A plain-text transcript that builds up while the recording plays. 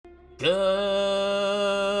Good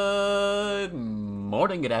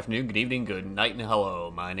morning, good afternoon, good evening, good night, and hello.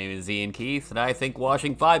 My name is Ian Keith, and I think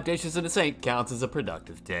washing 5 dishes in a sink counts as a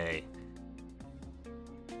productive day.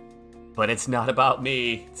 But it's not about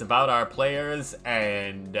me, it's about our players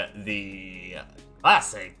and the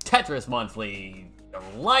classic Tetris Monthly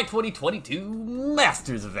July 2022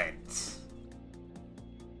 Masters event.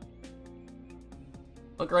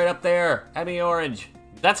 Look right up there, Emmy Orange.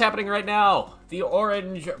 That's happening right now. The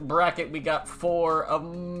orange bracket, we got 4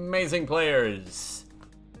 amazing players.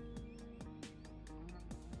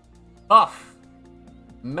 Huff,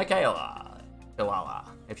 Michaela, Chillalla,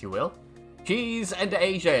 if you will. Cheese and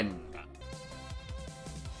Asian.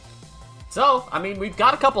 So, I mean, we've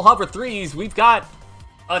got a couple hover 3s. We've got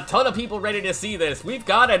a ton of people ready to see this. We've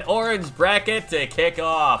got an orange bracket to kick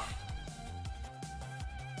off.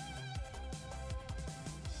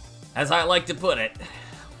 As I like to put it,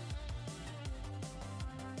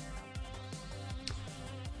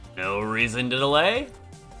 no reason to delay.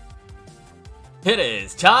 It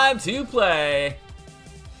is time to play.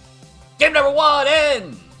 Game number 1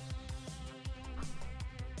 in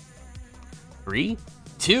 3,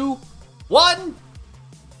 2, 1.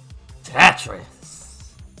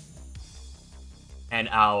 Tetris. And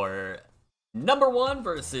our number 1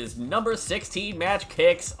 versus number 16 match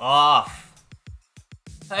kicks off.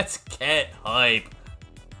 Let's get hype.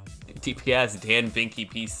 TPS Dan Vinky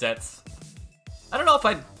piece sets. I don't know if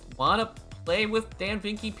I'd want to play with Dan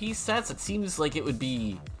Vinky piece sets. It seems like it would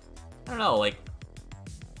be, I don't know, like,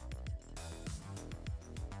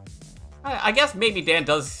 I guess maybe Dan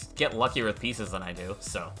does get luckier with pieces than I do,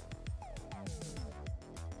 so.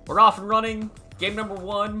 We're off and running. Game number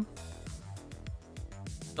 1.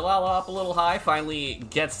 Chillalla up a little high, finally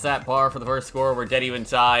gets that bar for the first score. We're dead even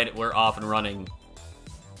tied. We're off and running.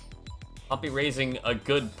 I'll be raising a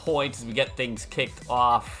good point as we get things kicked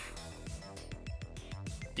off.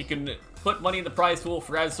 You can put money in the prize pool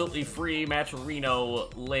for absolutely free. Matcherino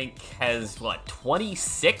link has, what,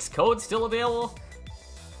 26 codes still available?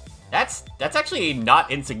 That's actually a not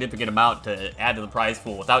insignificant amount to add to the prize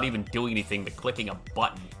pool without even doing anything but clicking a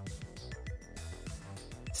button.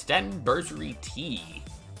 Sten Bergery T.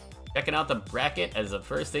 Checking out the bracket as the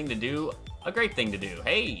first thing to do. A great thing to do.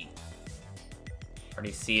 Hey!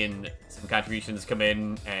 Already seeing some contributions come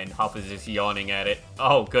in, and Huff is just yawning at it.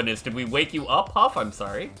 Oh goodness, did we wake you up, Huff? I'm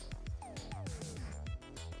sorry.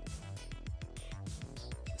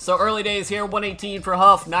 So early days here, 118 for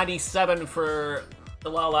Huff, 97 for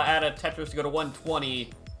Chillalla. Add a Tetris to go to 120.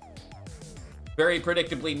 Very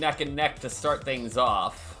predictably neck and neck to start things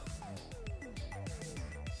off.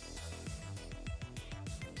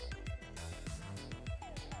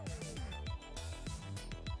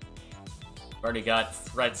 Already got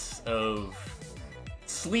threats of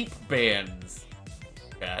sleep bans.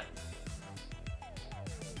 Chat.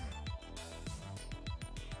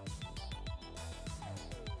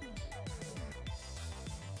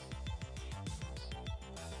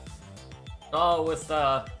 Oh, with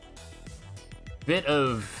a bit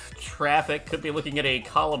of traffic, could be looking at a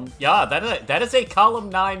column. Yeah, that is a column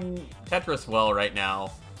 9 Tetris well right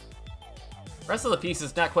now. Rest of the piece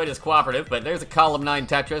is not quite as cooperative, but there's a column 9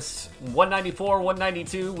 Tetris. 194,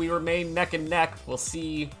 192, we remain neck and neck. We'll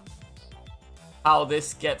see how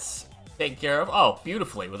this gets taken care of. Oh,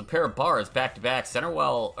 beautifully, with a pair of bars back to back. Center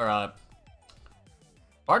well, or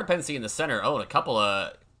bar dependency in the center. Oh, and a couple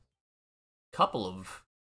of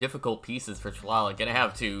difficult pieces for Chillalla. Gonna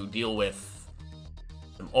have to deal with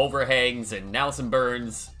some overhangs and now some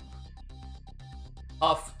burns.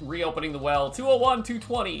 Huff reopening the well. 201,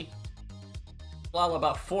 220. Chillalla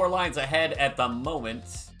about 4 lines ahead at the moment.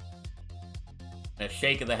 A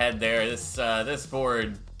shake of the head there. This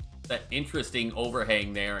board, that interesting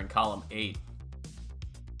overhang there in column 8.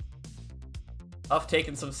 Huff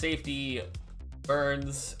taking some safety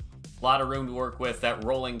burns. A lot of room to work with. That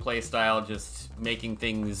rolling play style just making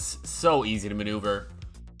things so easy to maneuver.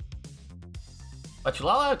 But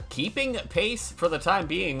Chillalla keeping pace for the time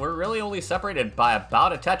being. We're really only separated by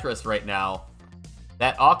about a Tetris right now.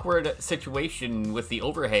 That awkward situation with the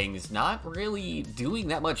overhangs not really doing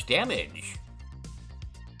that much damage.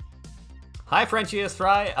 Hi, Frenchiest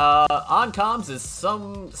Fry. On comms is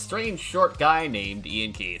some strange short guy named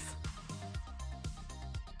Ian Keith.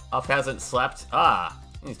 Huff hasn't slept. Ah,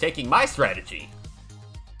 he's taking my strategy.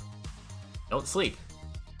 Don't sleep.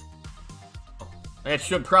 It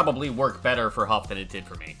should probably work better for Huff than it did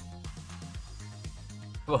for me.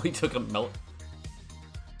 Well, he took a melt.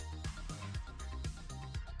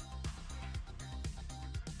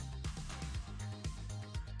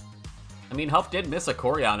 I mean, Huff did miss a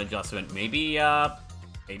chorion adjustment. Maybe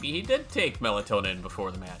he did take melatonin before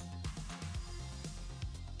the match.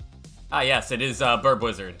 Ah, yes, it is Burb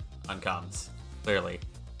Wizard on comms, clearly.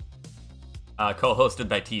 Co-hosted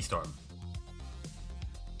by T-Storm.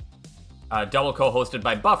 Double co-hosted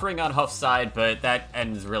by Buffering on Huff's side, but that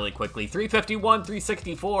ends really quickly. 351,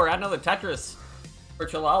 364, add another Tetris for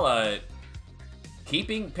Chillalla.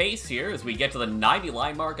 Keeping pace here as we get to the 90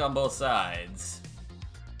 line mark on both sides.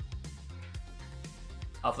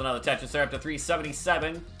 Off another Tetris there up to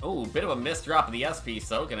 377. Ooh, bit of a missed drop of the S piece,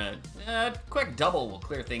 though. Gonna, quick double will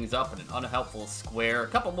clear things up in an unhelpful square. A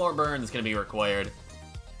couple more burns gonna be required.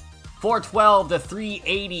 412 to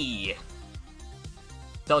 380.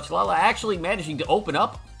 So Chillalla actually managing to open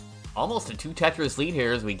up almost a 2 Tetris lead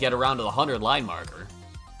here as we get around to the 100 line marker.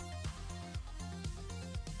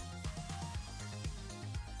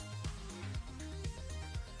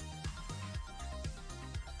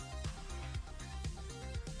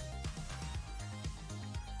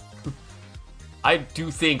 I do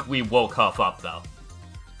think we woke Huff up, though.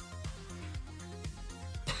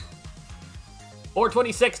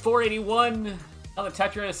 426, 481. Another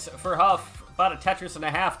Tetris for Huff. About a Tetris and a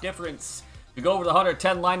half difference. We go over the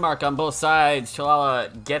 110 line mark on both sides.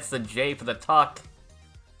 Chillalla gets the J for the tuck.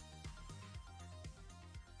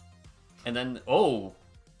 And then, oh,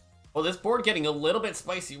 this board getting a little bit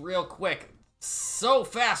spicy real quick. So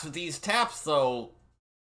fast with these taps, though.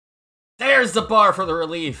 There's the bar for the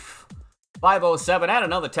relief. 507, add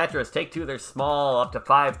another Tetris. Take two, they're small. Up to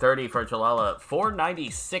 530 for Chillalla.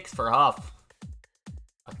 496 for Huff.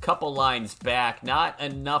 A couple lines back. Not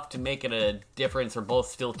enough to make it a difference. We're both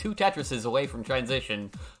still 2 Tetrises away from transition.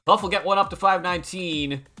 Huff will get one up to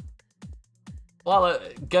 519.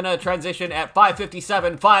 Chillalla gonna transition at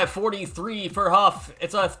 557. 543 for Huff.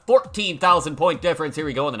 It's a 14,000 point difference. Here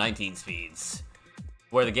we go in the 19 speeds,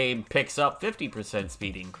 where the game picks up 50%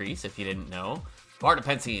 speed increase, if you didn't know. Bar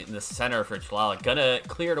dependency in the center for Chillalla. Gonna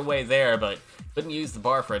clear it away there, but couldn't use the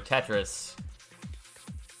bar for a Tetris.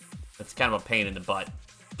 That's kind of a pain in the butt.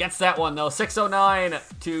 Gets that one, though. 609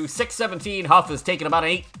 to 617. Huff is taking about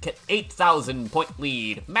an 8,000 point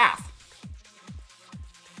lead. Math.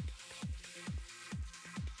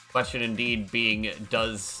 Question indeed being,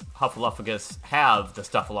 does Huffaluffagus have the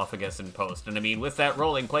Stuffaluffagus in post? And I mean, with that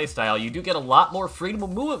rolling playstyle, you do get a lot more freedom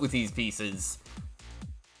of movement with these pieces.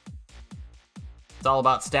 It's all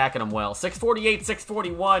about stacking them well. 648,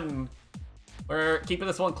 641. We're keeping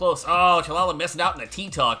this one close. Oh, Chillalla missing out in the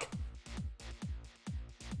T-tuck.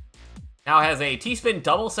 Now has a T-spin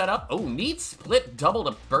double set up. Oh, neat split double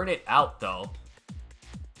to burn it out, though.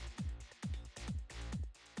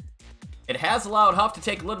 It has allowed Huff to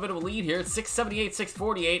take a little bit of a lead here. 678,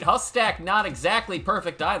 648. Huff's stack not exactly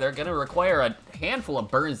perfect either. Gonna require a handful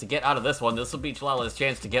of burns to get out of this one. This will be Chillalla's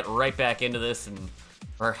chance to get right back into this and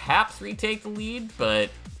perhaps retake the lead, but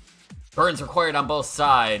burns required on both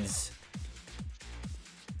sides.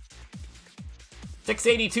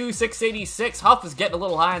 682, 686. Huff is getting a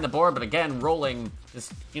little high on the board, but again, rolling,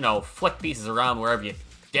 just, you know, flick pieces around wherever you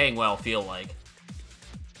dang well feel like.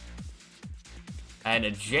 And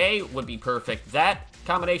a J would be perfect. That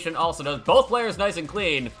combination also does both players nice and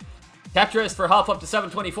clean. Tetris for Huff up to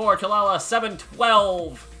 724. Chillalla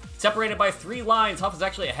 712. Separated by 3 lines. Huff is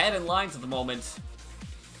actually ahead in lines at the moment.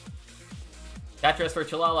 Tetris for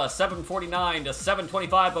Chillalla 749 to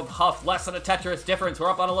 725 of Huff. Less than a Tetris difference.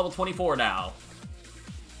 We're up on a level 24 now.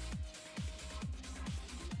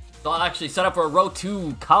 So I'll actually set up for a row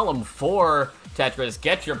 2, column 4 Tetris.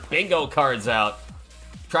 Get your bingo cards out.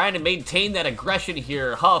 Trying to maintain that aggression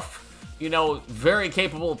here. Huff, you know, very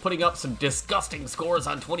capable of putting up some disgusting scores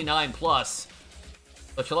on 29 plus.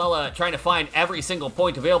 But Chillalla trying to find every single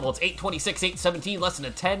point available. It's 826, 817, less than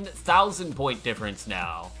a 10,000 point difference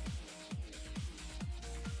now.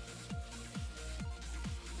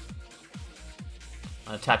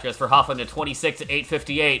 Tetris for Huff into 26 at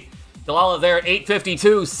 858. Chillalla there at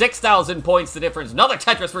 852, 6,000 points the difference. Another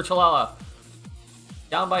Tetris for Chillalla.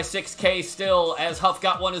 Down by 6K still, as Huff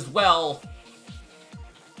got one as well.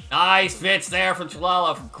 Nice fits there from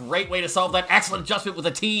Chillalla. Great way to solve that. Excellent adjustment with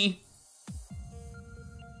a T.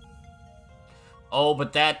 Oh,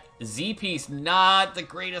 but that Z piece, not the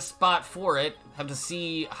greatest spot for it. Have to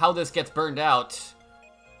see how this gets burned out.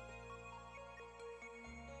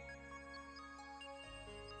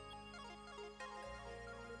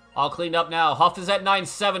 All cleaned up now. Huff is at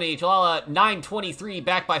 970. Chillalla 923,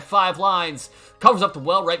 back by 5 lines. Covers up the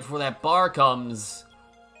well right before that bar comes.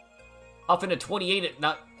 Huff into 28,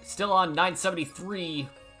 still on 973.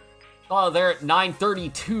 Chillalla there at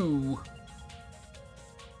 932.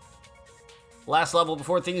 Last level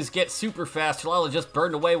before things get super fast. Chillalla just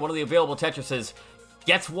burned away one of the available Tetrises.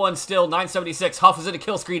 Gets one still, 976. Huff is in a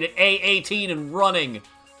kill screen at A18 and running.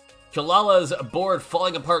 Chillalla's board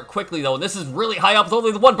falling apart quickly, though, and this is really high up with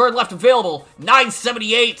only the one bird left available.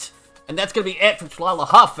 978! And that's going to be it for Chillalla.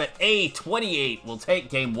 Huff at A28 will take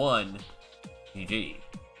game 1. GG.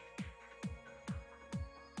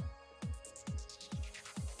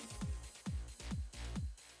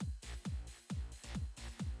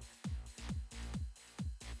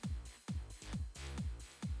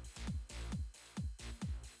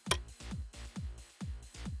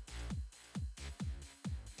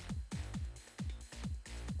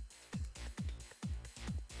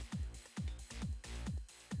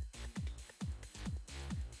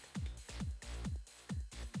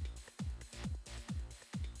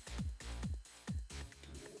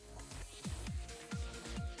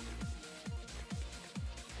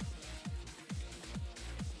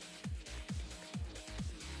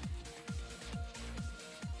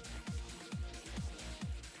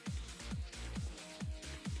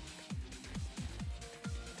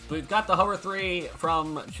 We've got the hover 3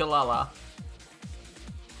 from Chillalla.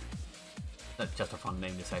 That's just a fun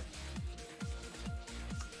name to say.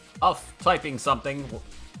 Huff typing something.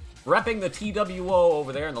 Repping the TWO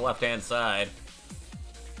over there on the left-hand side.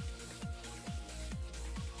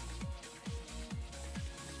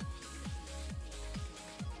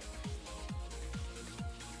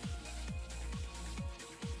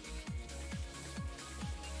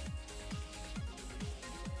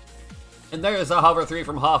 And there's a hover 3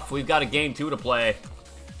 from Huff. We've got a game 2 to play.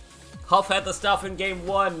 Huff had the stuff in game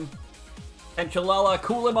 1. And Chillalla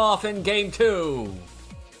cool him off in game 2.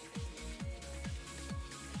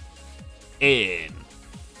 In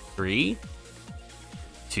 3,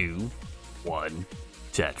 2, 1,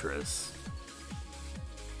 Tetris.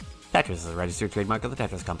 Tetris is a registered trademark of the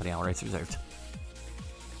Tetris Company. All rights reserved.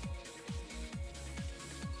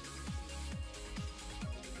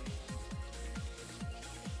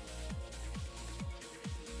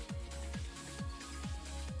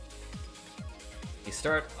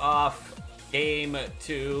 Start off game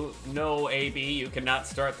 2, no AB. You cannot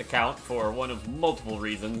start the count for one of multiple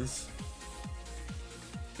reasons.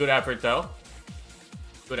 Good effort, though.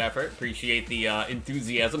 Good effort. Appreciate the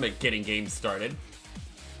enthusiasm at getting games started.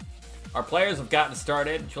 Our players have gotten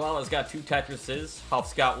started. Chillalla's got 2 Tetrises.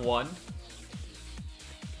 Huff's got 1.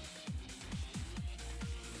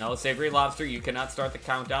 No, Savory Lobster, you cannot start the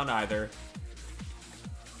countdown either.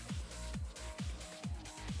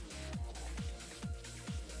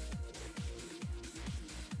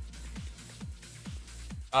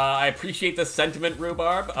 I appreciate the sentiment,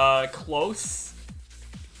 Rhubarb. Close.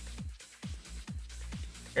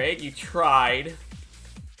 Craig, you tried.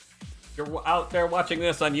 You're out there watching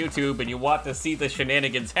this on YouTube and you want to see the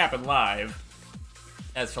shenanigans happen live.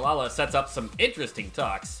 As Chillalla sets up some interesting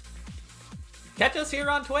talks. Catch us here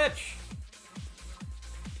on Twitch.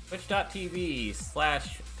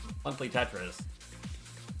 Twitch.tv/monthly Tetris.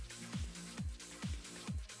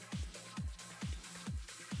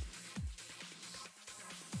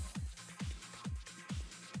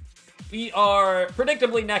 We are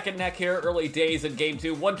predictably neck and neck here, early days in game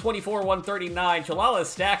 2. 124, 139. Chillalla's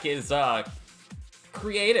stack is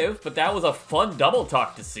creative, but that was a fun double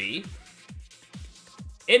talk to see.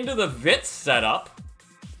 Into the Vits setup.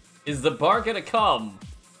 Is the bar gonna come?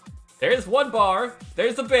 There's one bar,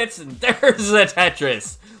 there's the Vits, and there's the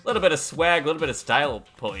Tetris. A little bit of swag, a little bit of style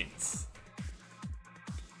points.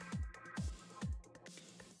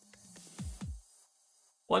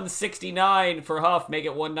 $169 for Huff, make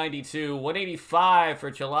it $192. $185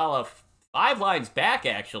 for Chillalla. 5 lines back,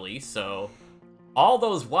 actually, so all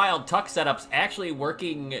those wild tuck setups actually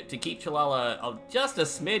working to keep Chillalla just a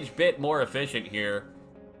smidge bit more efficient here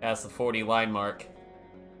past the 40 line mark.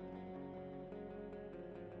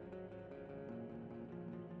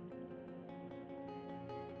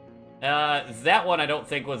 That one I don't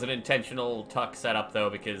think was an intentional tuck setup, though,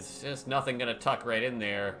 because there's nothing gonna tuck right in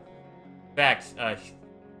there. In fact,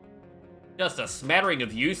 just a smattering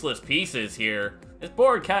of useless pieces here. This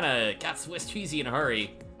board kind of got Swiss cheesy in a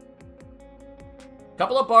hurry.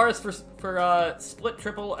 Couple of bars for split,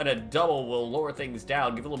 triple, and a double will lower things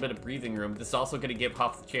down, give a little bit of breathing room. This is also going to give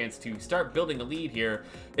Huff the chance to start building a lead here.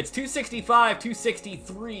 It's 265,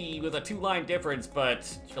 263 with a 2-line difference, but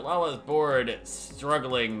Chillalla's board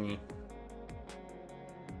struggling.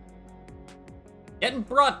 Getting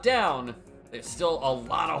brought down. There's still a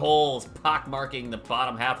lot of holes pockmarking the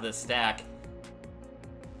bottom half of the stack.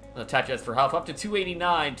 The Tetris for Huff up to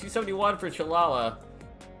 289, 271 for Chillalla.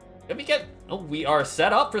 Let me get... Oh, we are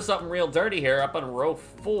set up for something real dirty here, up on row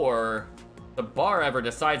 4. The bar ever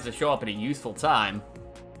decides to show up at a useful time.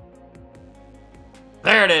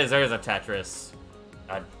 There it is, there's a Tetris.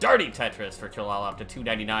 A dirty Tetris for Chillalla up to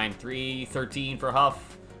 299, 313 for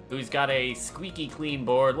Huff. who's got a squeaky clean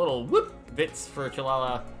board. Little whoop bits for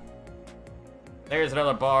Chillalla. There's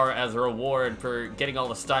another bar as a reward for getting all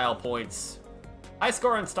the style points. High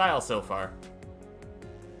score on style so far.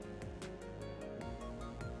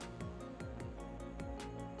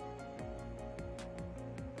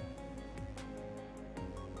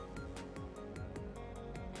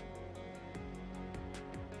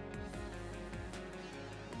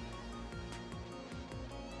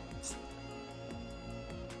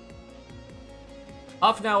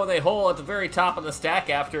 Huff now with a hole at the very top of the stack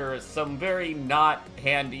after some very not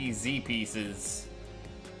handy Z pieces.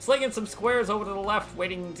 Slinging some squares over to the left,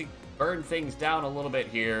 waiting to burn things down a little bit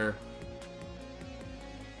here.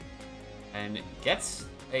 And gets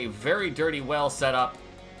a very dirty well set up.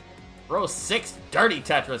 Row 6 dirty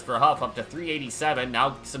Tetris for Huff up to 387.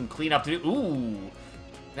 Now some cleanup to do. Ooh,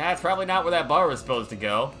 that's probably not where that bar was supposed to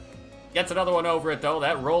go. Gets another one over it, though.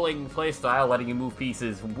 That rolling playstyle letting you move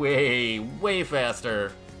pieces way, way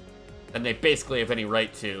faster than they basically have any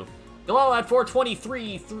right to. Chillalla at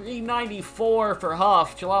 423, 394 for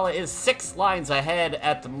Huff. Chillalla is 6 lines ahead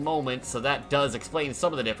at the moment, so that does explain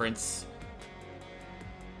some of the difference.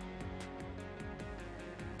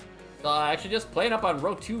 Actually just playing up on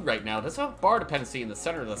row 2 right now. There's a bar dependency in the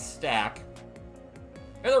center of the stack.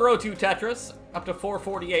 There's the row 2 Tetris, up to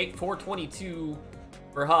 448, 422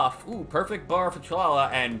 for Huff. Ooh, perfect bar for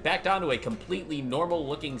Chillalla, and back down to a completely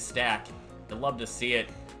normal-looking stack. I'd love to see it.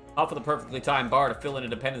 Huff with a perfectly timed bar to fill in a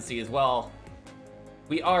dependency as well.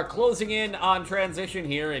 We are closing in on transition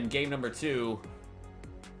here in game number 2.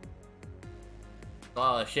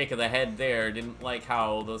 A shake of the head there. Didn't like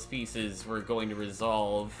how those pieces were going to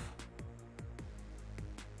resolve.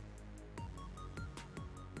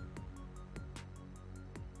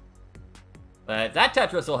 But that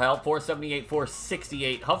Tetris will help. 478,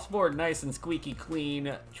 468. Huff's board nice and squeaky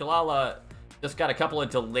clean. Chillalla just got a couple of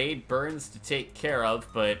delayed burns to take care of,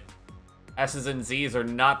 but S's and Z's are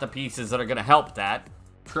not the pieces that are going to help that.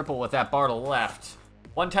 Triple with that bar to the left.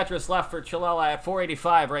 1 Tetris left for Chillalla at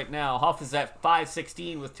 485 right now. Huff is at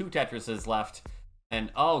 516 with 2 Tetrises left.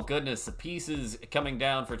 And oh goodness, the pieces coming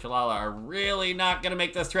down for Chillalla are really not going to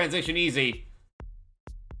make this transition easy.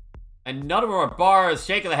 And none of them are bars.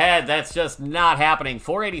 Shake of the head. That's just not happening.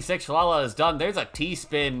 486. Chillalla is done. There's a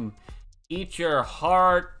T-spin. Eat your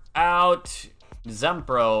heart out.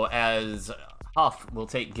 Zempro as Huff will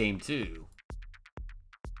take game 2.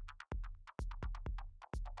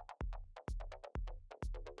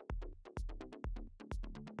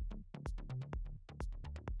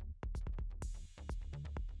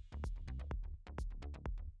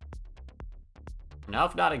 Now,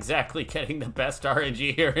 if not exactly getting the best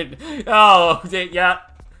RNG here. And, oh, yeah.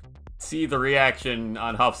 See the reaction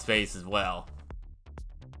on Huff's face as well.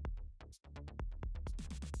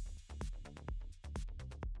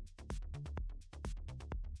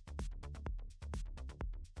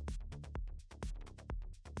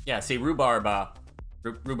 Yeah, see, Rhubarb's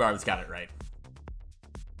got it right.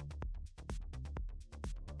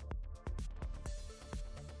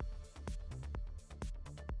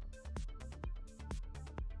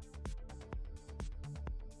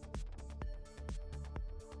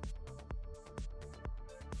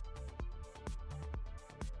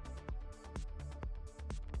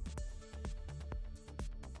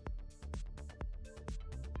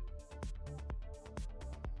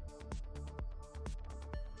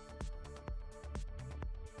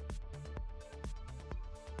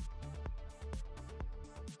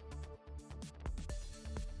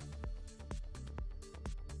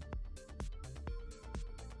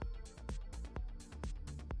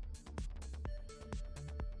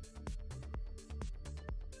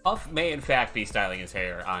 Huff may in fact be styling his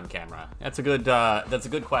hair on camera. That's a good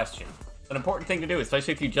question. An important thing to do,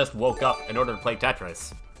 especially if you just woke up in order to play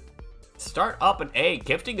Tetris. Start up an A,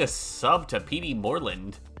 gifting a sub to PD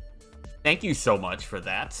Moreland. Thank you so much for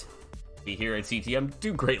that. We here at CTM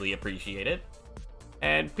do greatly appreciate it.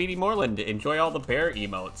 And PD Moreland, enjoy all the bear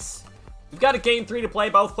emotes. We've got a game 3 to play.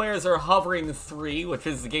 Both players are hovering 3, which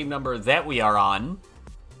is the game number that we are on.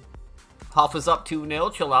 Huff is up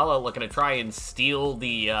 2-0. Chillalla looking to try and steal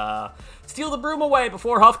the broom away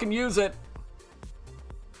before Huff can use it.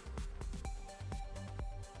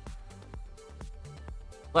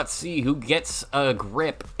 Let's see who gets a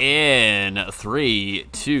grip in 3,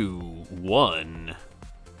 2, 1.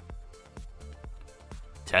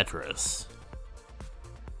 Tetris.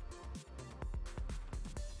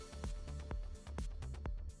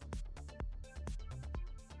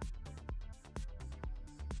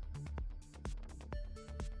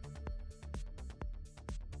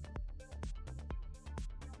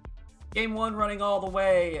 Game 1 running all the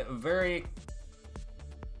way. Very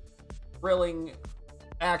thrilling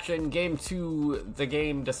action. Game 2, the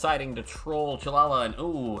game deciding to troll Chillalla, and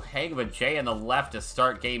ooh, hang of a J on the left to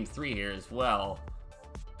start Game 3 here as well.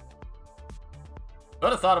 I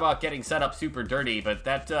would have thought about getting set up super dirty, but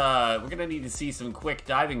that, we're gonna need to see some quick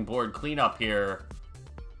diving board cleanup here.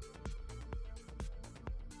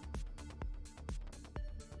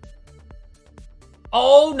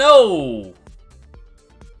 Oh no!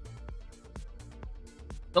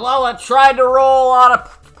 Chillalla tried to roll out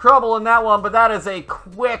of trouble in that one, but that is a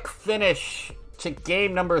quick finish to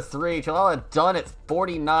game number 3. Chillalla done at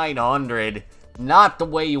 4,900. Not the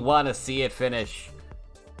way you want to see it finish.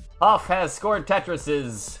 Huff has scored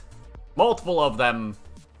Tetrises, multiple of them.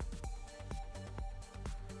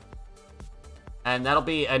 And that'll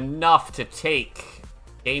be enough to take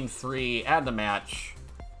game 3 and the match.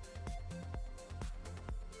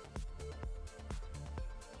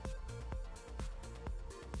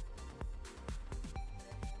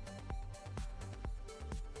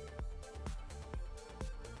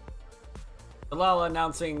 Chillalla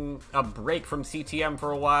announcing a break from CTM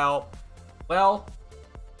for a while. Well,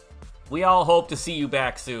 we all hope to see you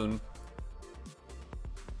back soon.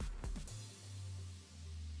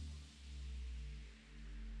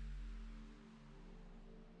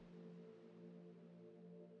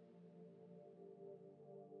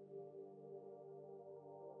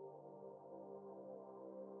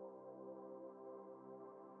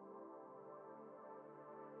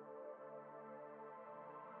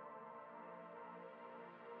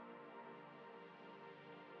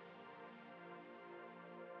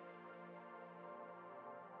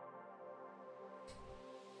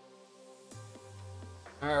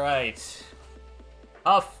 Alright.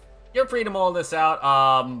 Huff, you're free to mull this out.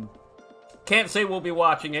 Can't say we'll be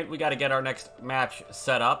watching it. We gotta get our next match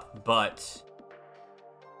set up, but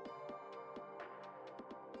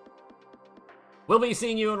we'll be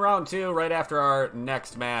seeing you in round 2 right after our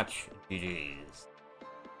next match. GG's.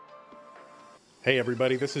 Hey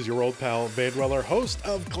everybody, this is your old pal, Vandweller, host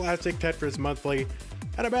of Classic Tetris Monthly,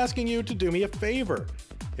 and I'm asking you to do me a favor.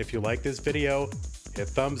 If you like this video, hit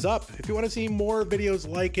thumbs up. If you want to see more videos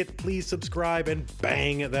like it, please subscribe and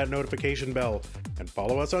bang that notification bell. And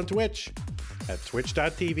follow us on Twitch at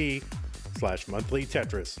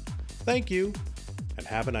twitch.tv/monthlytetris. Thank you, and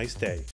have a nice day.